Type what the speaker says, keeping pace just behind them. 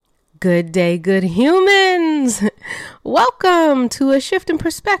Good day, good humans. Welcome to A Shift in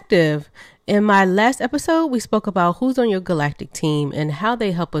Perspective. In my last episode, we spoke about who's on your galactic team and how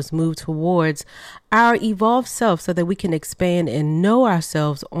they help us move towards our evolved self so that we can expand and know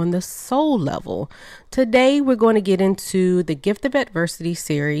ourselves on the soul level. Today, we're going to get into the Gift of Adversities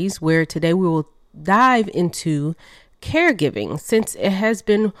series, where today we will dive into caregiving, since it has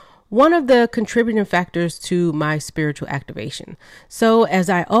been one of the contributing factors to my spiritual activation. So as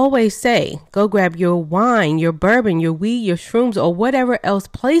I always say, go grab your wine, your bourbon, your weed, your shrooms, or whatever else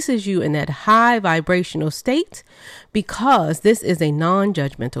places you in that high vibrational state, because this is a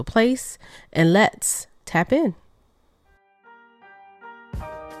non-judgmental place, and let's tap in.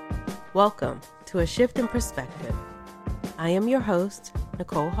 Welcome to A Shift in Perspective. I am your host,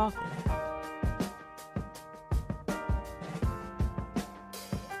 Nicole Hoffman.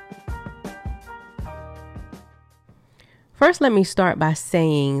 First, let me start by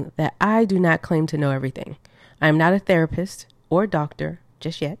saying that I do not claim to know everything. I am not a therapist or doctor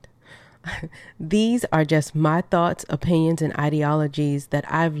just yet. These are just my thoughts, opinions, and ideologies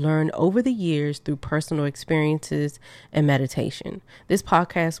that I've learned over the years through personal experiences and meditation. This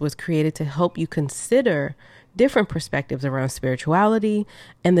podcast was created to help you consider different perspectives around spirituality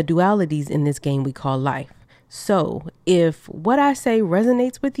and the dualities in this game we call life. So if what I say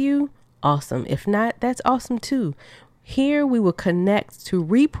resonates with you, awesome. If not, that's awesome too. Here we will connect to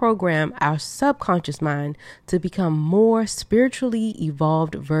reprogram our subconscious mind to become more spiritually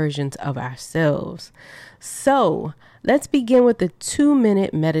evolved versions of ourselves. So let's begin with the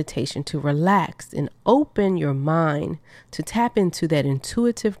 2-minute meditation to relax and open your mind to tap into that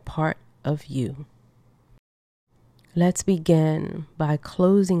intuitive part of you. Let's begin by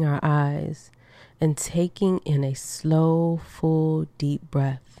closing our eyes and taking in a slow, full, deep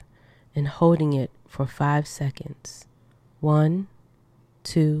breath and holding it for 5 seconds. 1,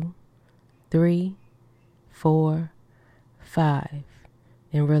 2, 3, 4, 5,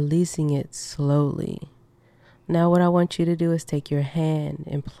 and releasing it slowly. Now what I want you to do is take your hand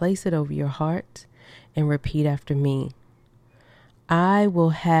and place it over your heart and repeat after me. I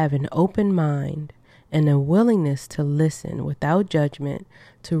will have an open mind and a willingness to listen without judgment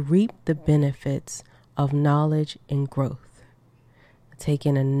to reap the benefits of knowledge and growth. Take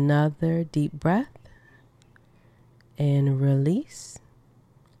in another deep breath and release.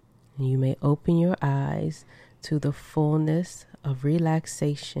 You may open your eyes to the fullness of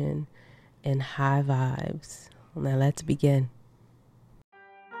relaxation and high vibes. Now let's begin.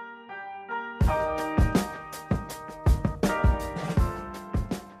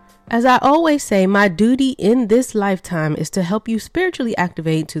 As I always say, my duty in this lifetime is to help you spiritually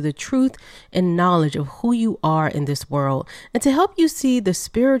activate to the truth and knowledge of who you are in this world, and to help you see the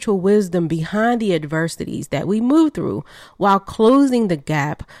spiritual wisdom behind the adversities that we move through, while closing the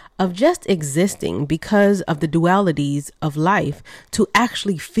gap of just existing because of the dualities of life to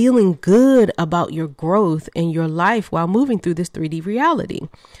actually feeling good about your growth in your life while moving through this 3D reality.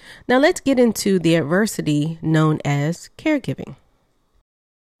 Now let's get into the adversity known as caregiving.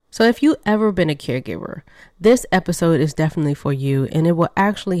 So if you've ever been a caregiver, this episode is definitely for you, and it will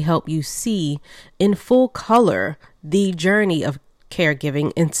actually help you see in full color the journey of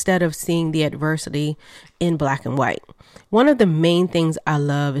caregiving instead of seeing the adversity in black and white. One of the main things I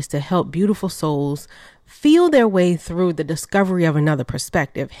love is to help beautiful souls feel their way through the discovery of another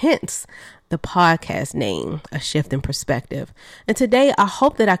perspective, hence the podcast name, A Shift in Perspective. And today I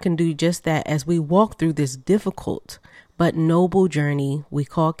hope that I can do just that as we walk through this difficult but noble journey we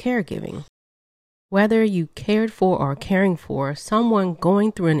call caregiving. Whether you cared for or caring for someone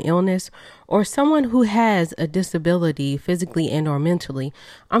going through an illness or someone who has a disability physically and or mentally,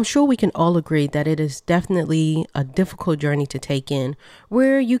 I'm sure we can all agree that it is definitely a difficult journey to take in,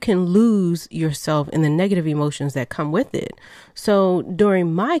 where you can lose yourself in the negative emotions that come with it. So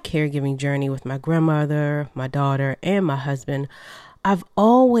during my caregiving journey with my grandmother, my daughter, and my husband, I've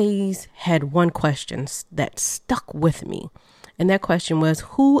always had one question that stuck with me. And that question was,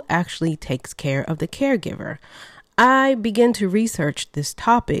 who actually takes care of the caregiver? I began to research this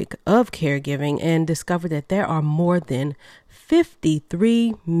topic of caregiving and discovered that there are more than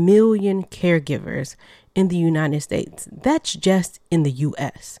 53 million caregivers in the United States. That's just in the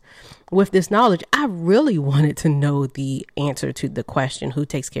US. With this knowledge, I really wanted to know the answer to the question, who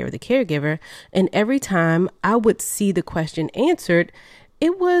takes care of the caregiver? And every time I would see the question answered,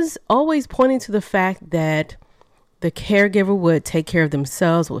 it was always pointing to the fact that the caregiver would take care of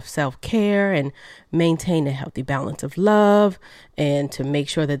themselves with self-care and maintain a healthy balance of love, and to make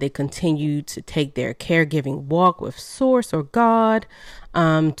sure that they continue to take their caregiving walk with Source or God,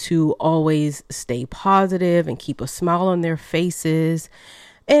 to always stay positive and keep a smile on their faces.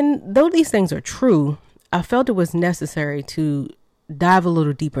 And though these things are true, I felt it was necessary to dive a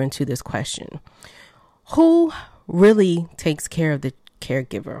little deeper into this question. Who really takes care of the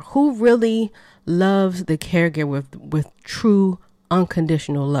caregiver? Who really loves the caregiver with true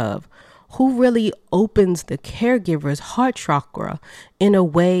unconditional love? Who really opens the caregiver's heart chakra in a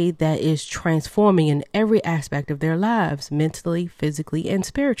way that is transforming in every aspect of their lives, mentally, physically, and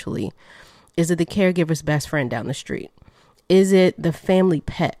spiritually? Is it the caregiver's best friend down the street? Is it the family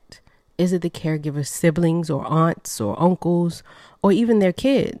pet? Is it the caregiver's siblings or aunts or uncles or even their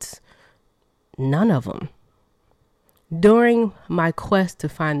kids? None of them. During my quest to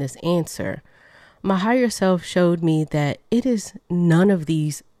find this answer, my higher self showed me that it is none of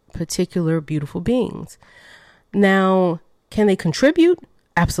these particular beautiful beings. Now, can they contribute?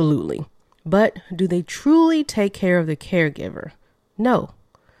 Absolutely. But do they truly take care of the caregiver? No.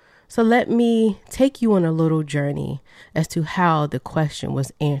 So let me take you on a little journey as to how the question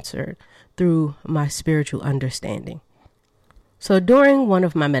was answered through my spiritual understanding. So during one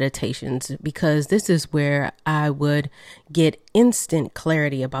of my meditations, because this is where I would get instant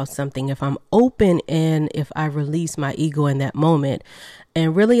clarity about something if I'm open and if I release my ego in that moment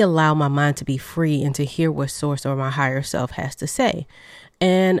and really allow my mind to be free and to hear what source or my higher self has to say.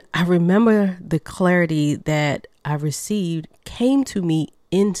 And I remember the clarity that I received came to me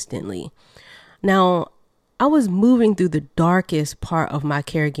instantly. Now, I was moving through the darkest part of my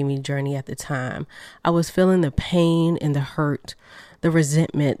caregiving journey at the time. I was feeling the pain and the hurt, the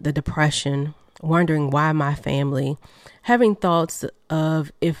resentment, the depression, wondering why my family, having thoughts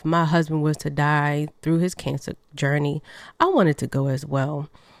of if my husband was to die through his cancer journey, I wanted to go as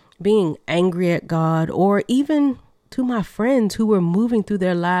well. Being angry at God or even to my friends who were moving through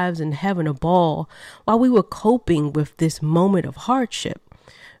their lives and having a ball while we were coping with this moment of hardship.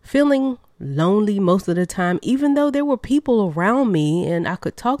 Feeling lonely most of the time, even though there were people around me and I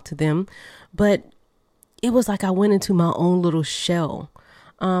could talk to them, but it was like I went into my own little shell.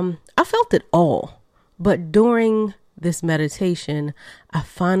 I felt it all, but during this meditation, I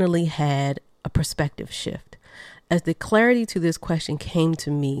finally had a perspective shift. As the clarity to this question came to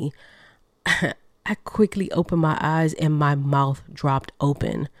me, I quickly opened my eyes and my mouth dropped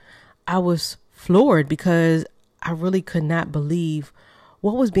open. I was floored because I really could not believe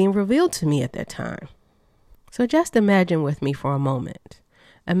what was being revealed to me at that time. So just imagine with me for a moment.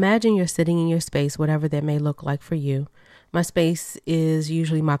 Imagine you're sitting in your space, whatever that may look like for you. My space is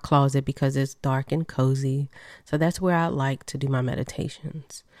usually my closet because it's dark and cozy. So that's where I like to do my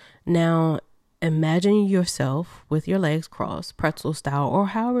meditations. Now, imagine yourself with your legs crossed, pretzel style, or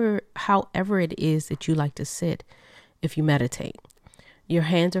however it is that you like to sit if you meditate. Your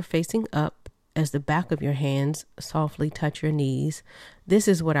hands are facing up as the back of your hands softly touch your knees. This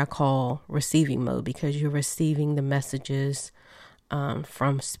is what I call receiving mode because you're receiving the messages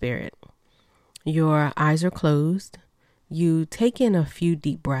from spirit. Your eyes are closed. You take in a few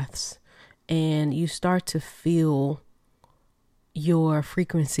deep breaths and you start to feel your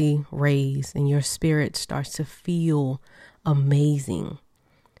frequency raise and your spirit starts to feel amazing.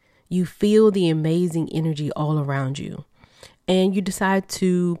 You feel the amazing energy all around you. And you decide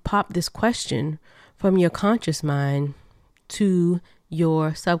to pop this question from your conscious mind to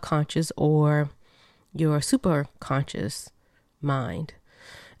your subconscious or your superconscious mind.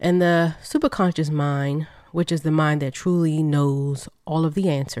 And the superconscious mind, which is the mind that truly knows all of the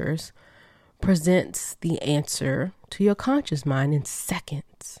answers, presents the answer to your conscious mind in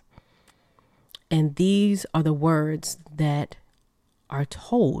seconds. And these are the words that are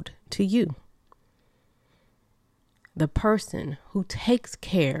told to you. The person who takes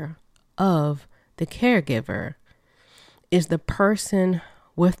care of the caregiver is the person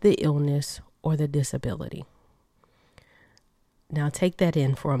with the illness or the disability. Now take that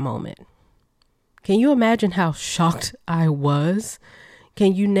in for a moment. Can you imagine how shocked I was?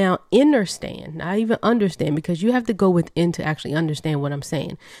 Can you now understand, not even understand, because you have to go within to actually understand what I'm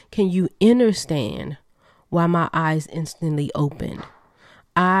saying. Can you understand why my eyes instantly opened?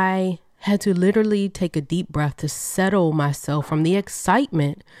 I had to literally take a deep breath to settle myself from the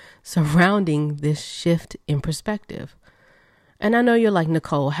excitement surrounding this shift in perspective. And I know you're like,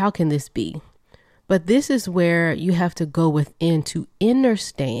 Nicole, how can this be? But this is where you have to go within to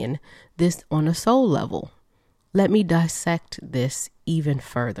understand this on a soul level. Let me dissect this even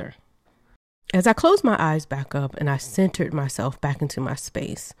further. As I closed my eyes back up and I centered myself back into my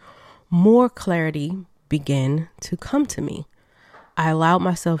space, more clarity began to come to me. I allowed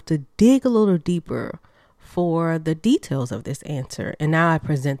myself to dig a little deeper for the details of this answer, and now I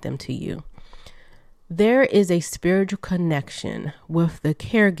present them to you. there is a spiritual connection with the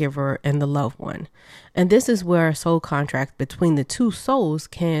caregiver and the loved one. And this is where a soul contract between the two souls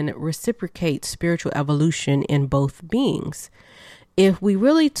can reciprocate spiritual evolution in both beings. If we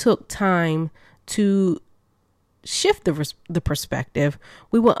really took time to shift the perspective,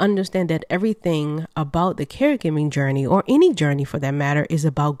 we will understand that everything about the caregiving journey, or any journey for that matter, is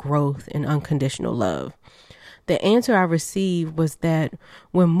about growth and unconditional love. The answer I received was that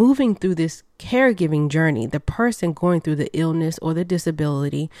when moving through this caregiving journey, the person going through the illness or the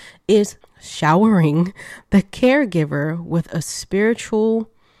disability is showering the caregiver with a spiritual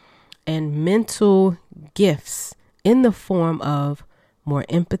and mental gifts in the form of more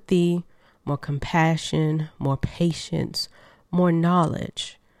empathy, more compassion, more patience, more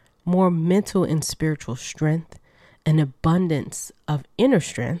knowledge, more mental and spiritual strength, an abundance of inner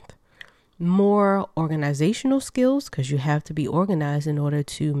strength, more organizational skills, because you have to be organized in order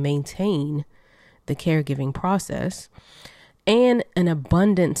to maintain the caregiving process, and an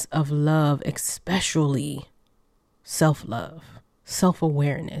abundance of love, especially self-love,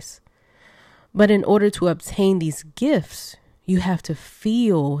 self-awareness. But in order to obtain these gifts, you have to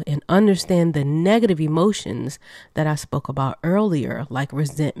feel and understand the negative emotions that I spoke about earlier, like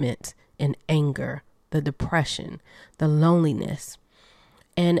resentment and anger, the depression, the loneliness.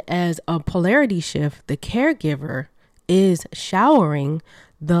 And as a polarity shift, the caregiver is showering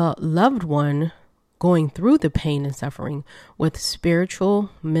the loved one going through the pain and suffering with spiritual,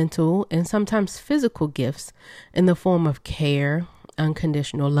 mental, and sometimes physical gifts in the form of care,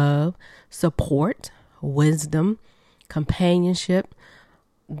 unconditional love, support, wisdom, companionship,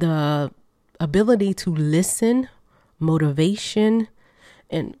 the ability to listen, motivation,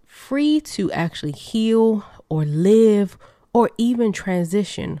 and free to actually heal or live or even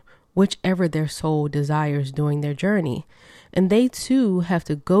transition, whichever their soul desires during their journey. And they too have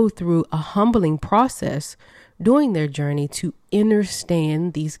to go through a humbling process during their journey to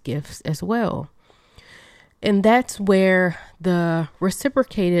understand these gifts as well. And that's where the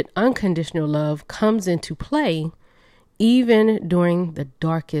reciprocated unconditional love comes into play, even during the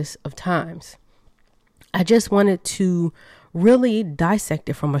darkest of times. I just wanted to really dissect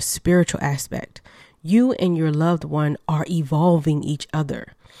it from a spiritual aspect. You and your loved one are evolving each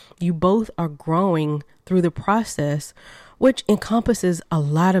other. You both are growing through the process, which encompasses a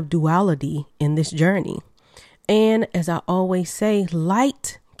lot of duality in this journey. And as I always say,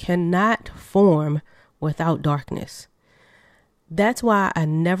 light cannot form without darkness. That's why I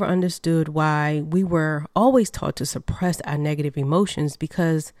never understood why we were always taught to suppress our negative emotions,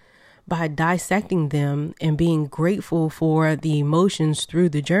 because by dissecting them and being grateful for the emotions through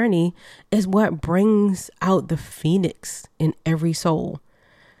the journey is what brings out the phoenix in every soul.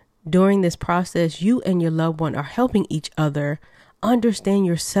 During this process, you and your loved one are helping each other understand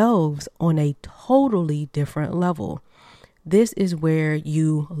yourselves on a totally different level. This is where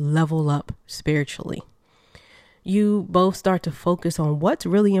you level up spiritually. You both start to focus on what's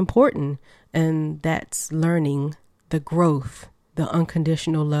really important, and that's learning the growth, the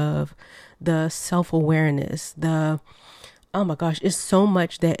unconditional love, the self-awareness, oh my gosh, it's so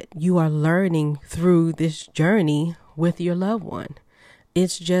much that you are learning through this journey with your loved one.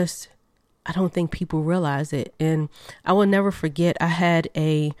 It's just, I don't think people realize it. And I will never forget, I had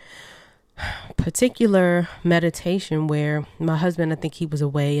a particular meditation where my husband, I think he was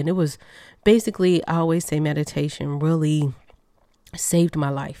away, and it was basically, I always say meditation really saved my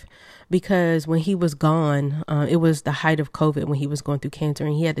life. Because when he was gone, it was the height of COVID when he was going through cancer,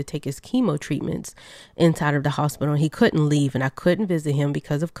 and he had to take his chemo treatments inside of the hospital, and he couldn't leave, and I couldn't visit him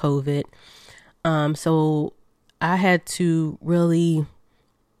because of COVID. So I had to really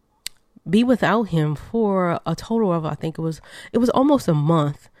be without him for a total of, I think it was almost a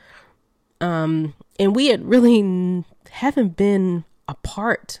month. And we had really haven't been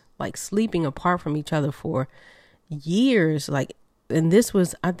apart, like sleeping apart from each other for years, and this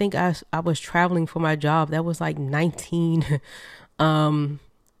was, I think I was traveling for my job. That was like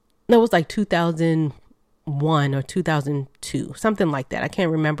 2001 or 2002, something like that. I can't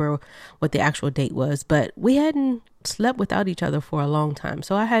remember what the actual date was, but we hadn't slept without each other for a long time.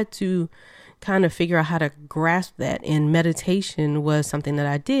 So I had to kind of figure out how to grasp that. And meditation was something that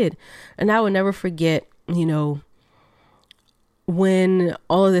I did. And I will never forget, when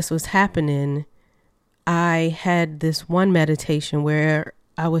all of this was happening, I had this one meditation where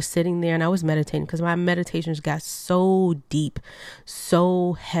I was sitting there and I was meditating, because my meditations got so deep,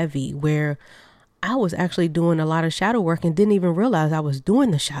 so heavy, where I was actually doing a lot of shadow work and didn't even realize I was doing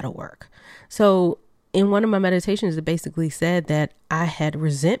the shadow work. So in one of my meditations, it basically said that I had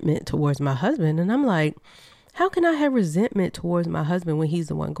resentment towards my husband. And I'm like, how can I have resentment towards my husband when he's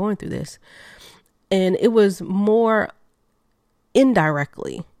the one going through this? And it was more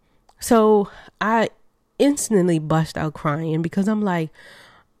indirectly. So I instantly bust out crying because I'm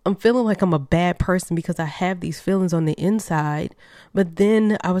feeling like I'm a bad person because I have these feelings on the inside. But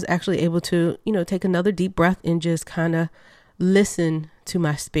then I was actually able to, take another deep breath and just kind of listen to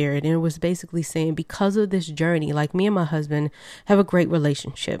my spirit. And it was basically saying, because of this journey, like, me and my husband have a great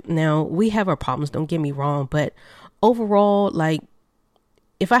relationship. Now, we have our problems, don't get me wrong, but overall, like,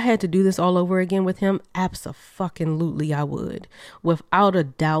 if I had to do this all over again with him, abso-fucking-lutely I would, without a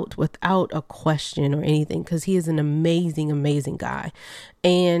doubt, without a question or anything, because he is an amazing, amazing guy.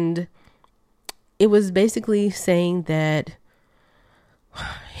 And it was basically saying that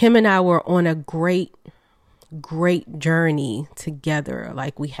him and I were on a great journey together.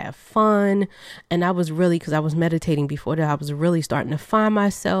 Like, we have fun. And I was really, because I was meditating before that, I was really starting to find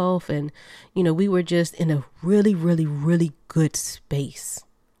myself. And, we were just in a really, really, really good space.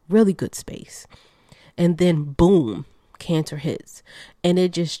 Really good space. And then boom, cancer hits. And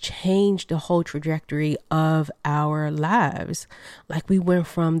it just changed the whole trajectory of our lives. Like, we went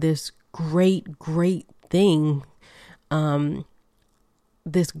from this great thing,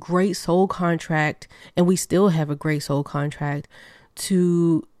 this great soul contract, and we still have a great soul contract,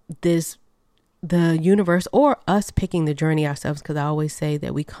 to the universe or us picking the journey ourselves. Because I always say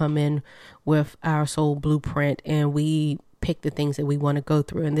that we come in with our soul blueprint and we pick the things that we want to go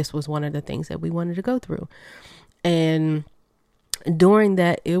through. And this was one of the things that we wanted to go through. And during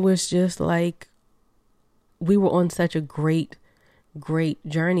that, it was just like, we were on such a great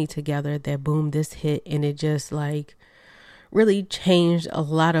journey together that boom, this hit. And it just like really changed a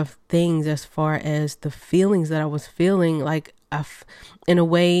lot of things as far as the feelings that I was feeling. Like, in a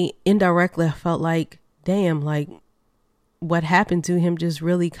way, indirectly, I felt like, damn, like, what happened to him just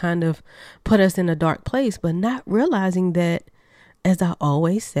really kind of put us in a dark place, but not realizing that, as I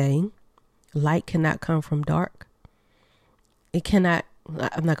always say, light cannot come from dark. It cannot,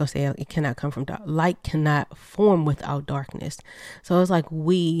 I'm not going to say it cannot come from dark. Light cannot form without darkness. So it's like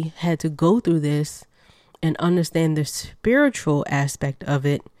we had to go through this and understand the spiritual aspect of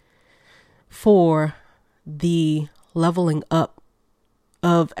it for the leveling up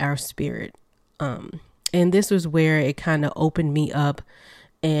of our spirit. And this was where it kind of opened me up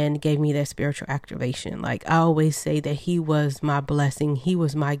and gave me that spiritual activation. Like, I always say that he was my blessing. He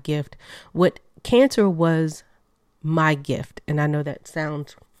was my gift. What cancer was my gift. And I know that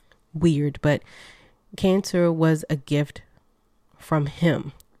sounds weird, but cancer was a gift from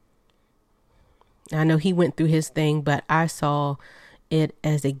him. I know he went through his thing, but I saw it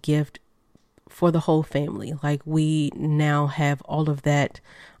as a gift for the whole family. Like, we now have all of that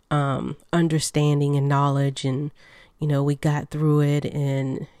understanding and knowledge, and we got through it,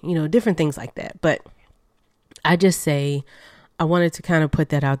 and different things like that. But I just say, I wanted to kind of put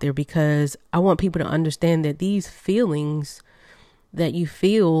that out there because I want people to understand that these feelings that you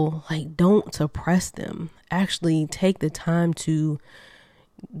feel, like, don't suppress them. Actually take the time to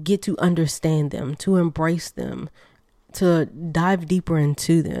get to understand them, to embrace them, to dive deeper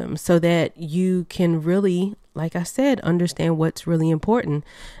into them, so that you can really, like I said, understand what's really important.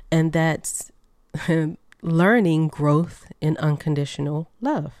 And that's learning, growth, and unconditional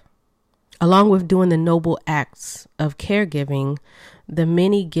love. Along with doing the noble acts of caregiving, the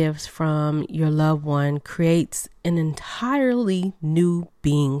many gifts from your loved one creates an entirely new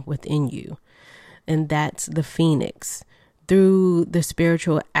being within you. And that's the phoenix. Through the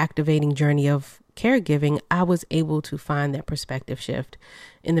spiritual activating journey of caregiving, I was able to find that perspective shift.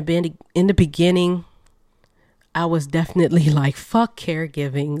 In the beginning, I was definitely like, fuck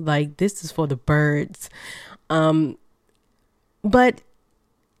caregiving. Like, this is for the birds. But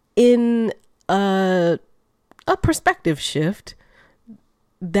in a perspective shift,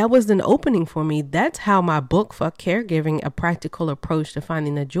 that was an opening for me. That's how my book, Fuck Caregiving, A Practical Approach to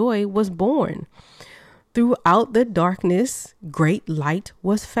Finding the Joy, was born. Throughout the darkness, great light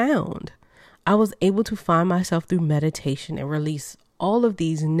was found. I was able to find myself through meditation and release all of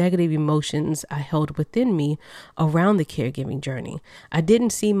these negative emotions I held within me around the caregiving journey. I didn't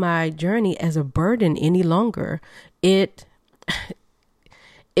see my journey as a burden any longer. If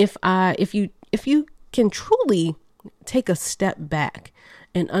you can truly take a step back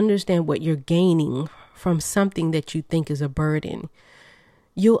and understand what you're gaining from something that you think is a burden,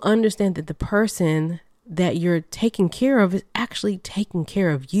 you'll understand that the person that you're taking care of is actually taking care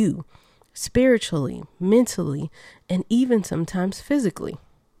of you spiritually, mentally, and even sometimes physically.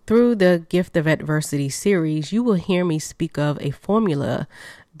 Through the Gift of Adversities series, you will hear me speak of a formula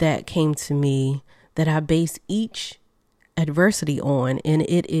that came to me that I base each adversity on, and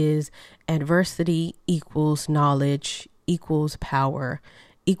it is adversity equals knowledge equals power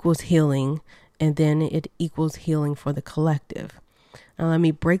equals healing, and then it equals healing for the collective. Now, let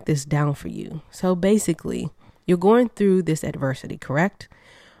me break this down for you. So basically, you're going through this adversity, correct?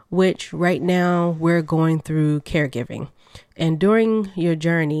 Which right now we're going through caregiving. And during your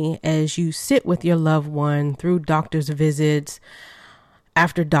journey, as you sit with your loved one through doctor's visits,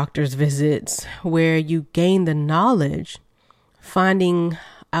 after doctor's visits, where you gain the knowledge, finding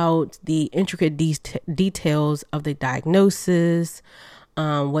out the intricate details of the diagnosis,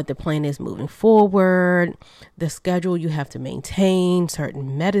 what the plan is moving forward, the schedule you have to maintain,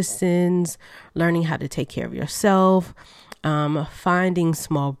 certain medicines, learning how to take care of yourself, finding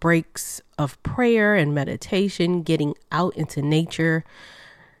small breaks of prayer and meditation, getting out into nature.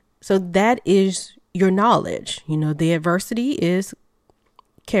 So that is your knowledge. The adversity is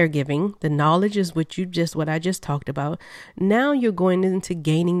caregiving. The knowledge is what I just talked about. Now you're going into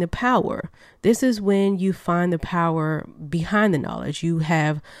gaining the power. This is when you find the power behind the knowledge. You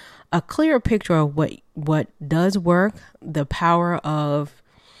have a clearer picture of what does work, the power of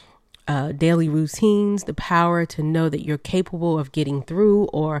daily routines, the power to know that you're capable of getting through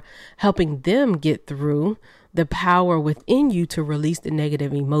or helping them get through, the power within you to release the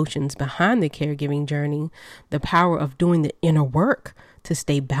negative emotions behind the caregiving journey, the power of doing the inner work to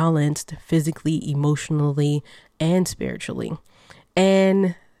stay balanced physically, emotionally, and spiritually.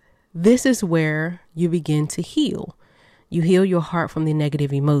 And this is where you begin to heal. You heal your heart from the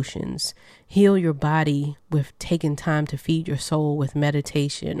negative emotions, heal your body with taking time to feed your soul with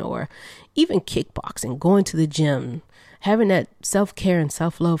meditation or even kickboxing, going to the gym, having that self-care and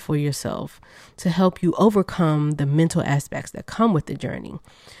self-love for yourself to help you overcome the mental aspects that come with the journey.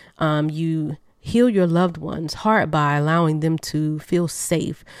 You heal your loved one's heart by allowing them to feel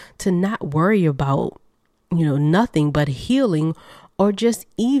safe, to not worry about, nothing but healing, or just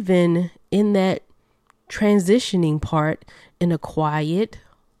even in that transitioning part in a quiet,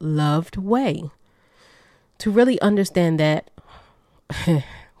 loved way. To really understand that,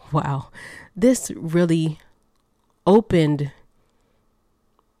 wow, this really opens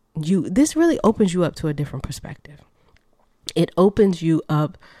you up to a different perspective. It opens you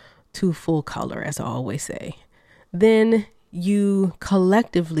up to full color, as I always say. Then you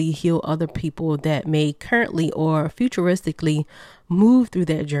collectively heal other people that may currently or futuristically move through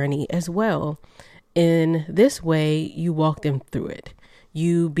that journey as well. In this way, you walk them through it.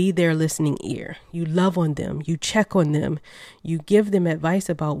 You be their listening ear. You love on them. You check on them. You give them advice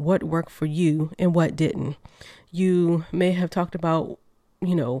about what worked for you and what didn't. You may have talked about,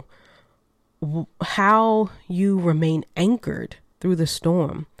 how you remain anchored through the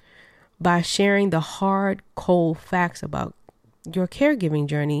storm by sharing the hard, cold facts about your caregiving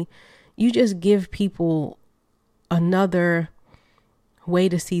journey. You just give people another way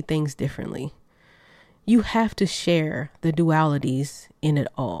to see things differently. You have to share the dualities in it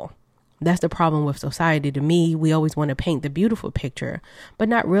all. That's the problem with society. To me, we always want to paint the beautiful picture, but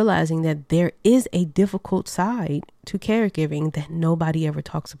not realizing that there is a difficult side to caregiving that nobody ever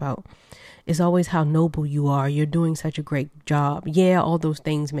talks about. It's always how noble you are. You're doing such a great job. Yeah, all those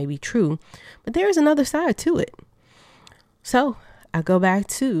things may be true, but there is another side to it. So I go back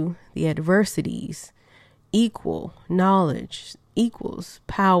to the adversities. Equal knowledge equals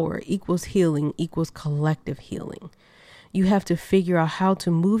power, equals healing, equals collective healing. You have to figure out how to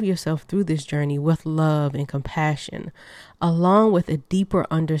move yourself through this journey with love and compassion, along with a deeper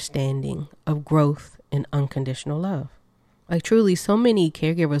understanding of growth and unconditional love. Like truly, so many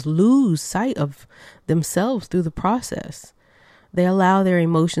caregivers lose sight of themselves through the process. They allow their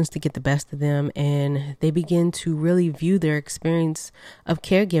emotions to get the best of them, and they begin to really view their experience of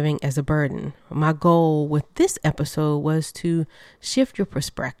caregiving as a burden. My goal with this episode was to shift your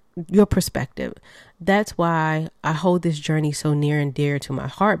perspective. That's why I hold this journey so near and dear to my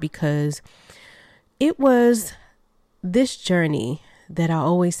heart, because it was this journey that I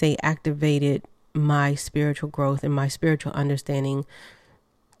always say activated my spiritual growth and my spiritual understanding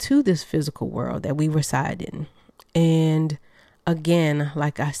to this physical world that we reside in. And again,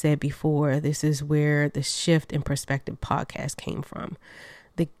 like I said before, this is where the Shift in Perspective podcast came from.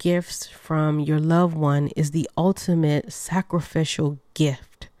 The gifts from your loved one is the ultimate sacrificial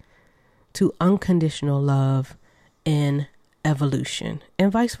gift to unconditional love and evolution,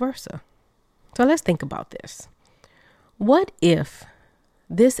 and vice versa. So let's think about this. What if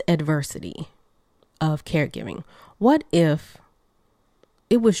this adversity of caregiving, what if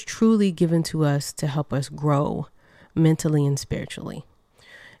it was truly given to us to help us grow mentally and spiritually?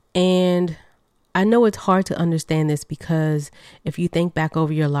 And I know it's hard to understand this, because if you think back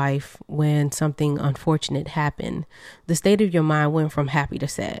over your life when something unfortunate happened, the state of your mind went from happy to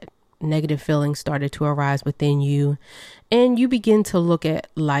sad. negative feelings started to arise within you, and you begin to look at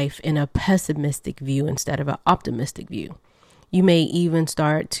life in a pessimistic view instead of an optimistic view. You may even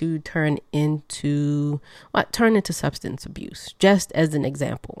start to turn into substance abuse, just as an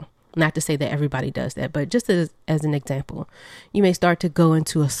example. Not to say that everybody does that, but just as an example. You may start to go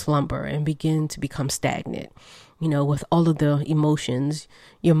into a slumber and begin to become stagnant. With all of the emotions,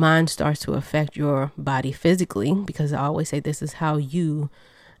 your mind starts to affect your body physically, because I always say this is how you,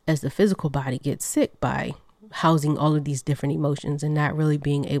 as the physical body, get sick, by housing all of these different emotions and not really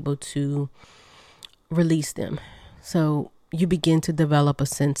being able to release them. So you begin to develop a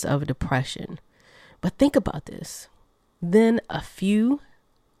sense of depression. But think about this. Then a few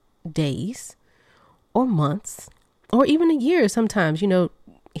days or months or even a year sometimes,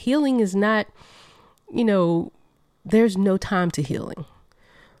 healing is not, there's no time to healing.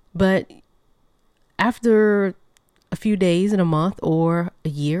 But after a few days and a month or a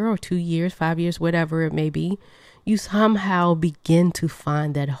year or 2 years, 5 years, whatever it may be, you somehow begin to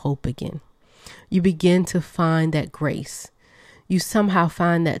find that hope again. You begin to find that grace. You somehow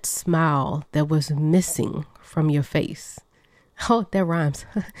find that smile that was missing from your face. Oh, that rhymes.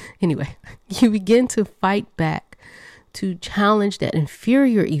 Anyway, you begin to fight back to challenge that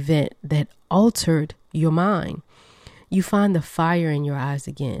inferior event that altered your mind. You find the fire in your eyes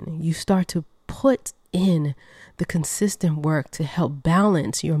again. You start to put in the consistent work to help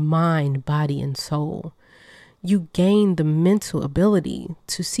balance your mind, body, and soul. You gain the mental ability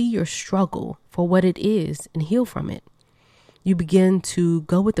to see your struggle for what it is and heal from it. You begin to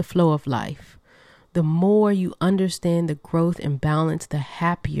go with the flow of life. The more you understand the growth and balance, the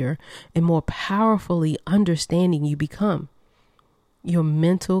happier and more powerfully understanding you become. Your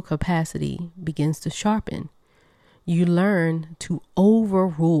mental capacity begins to sharpen. You learn to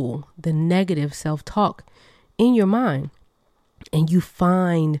overrule the negative self-talk in your mind, and you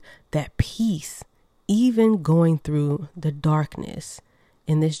find that peace even going through the darkness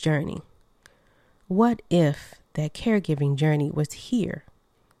in this journey. What if that caregiving journey was here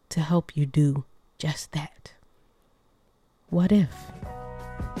to help you do just that? What if?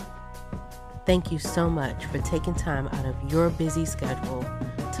 Thank you so much for taking time out of your busy schedule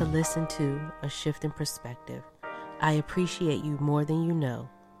to listen to A Shift in Perspective. I appreciate you more than you know.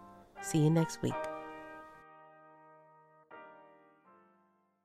 See you next week.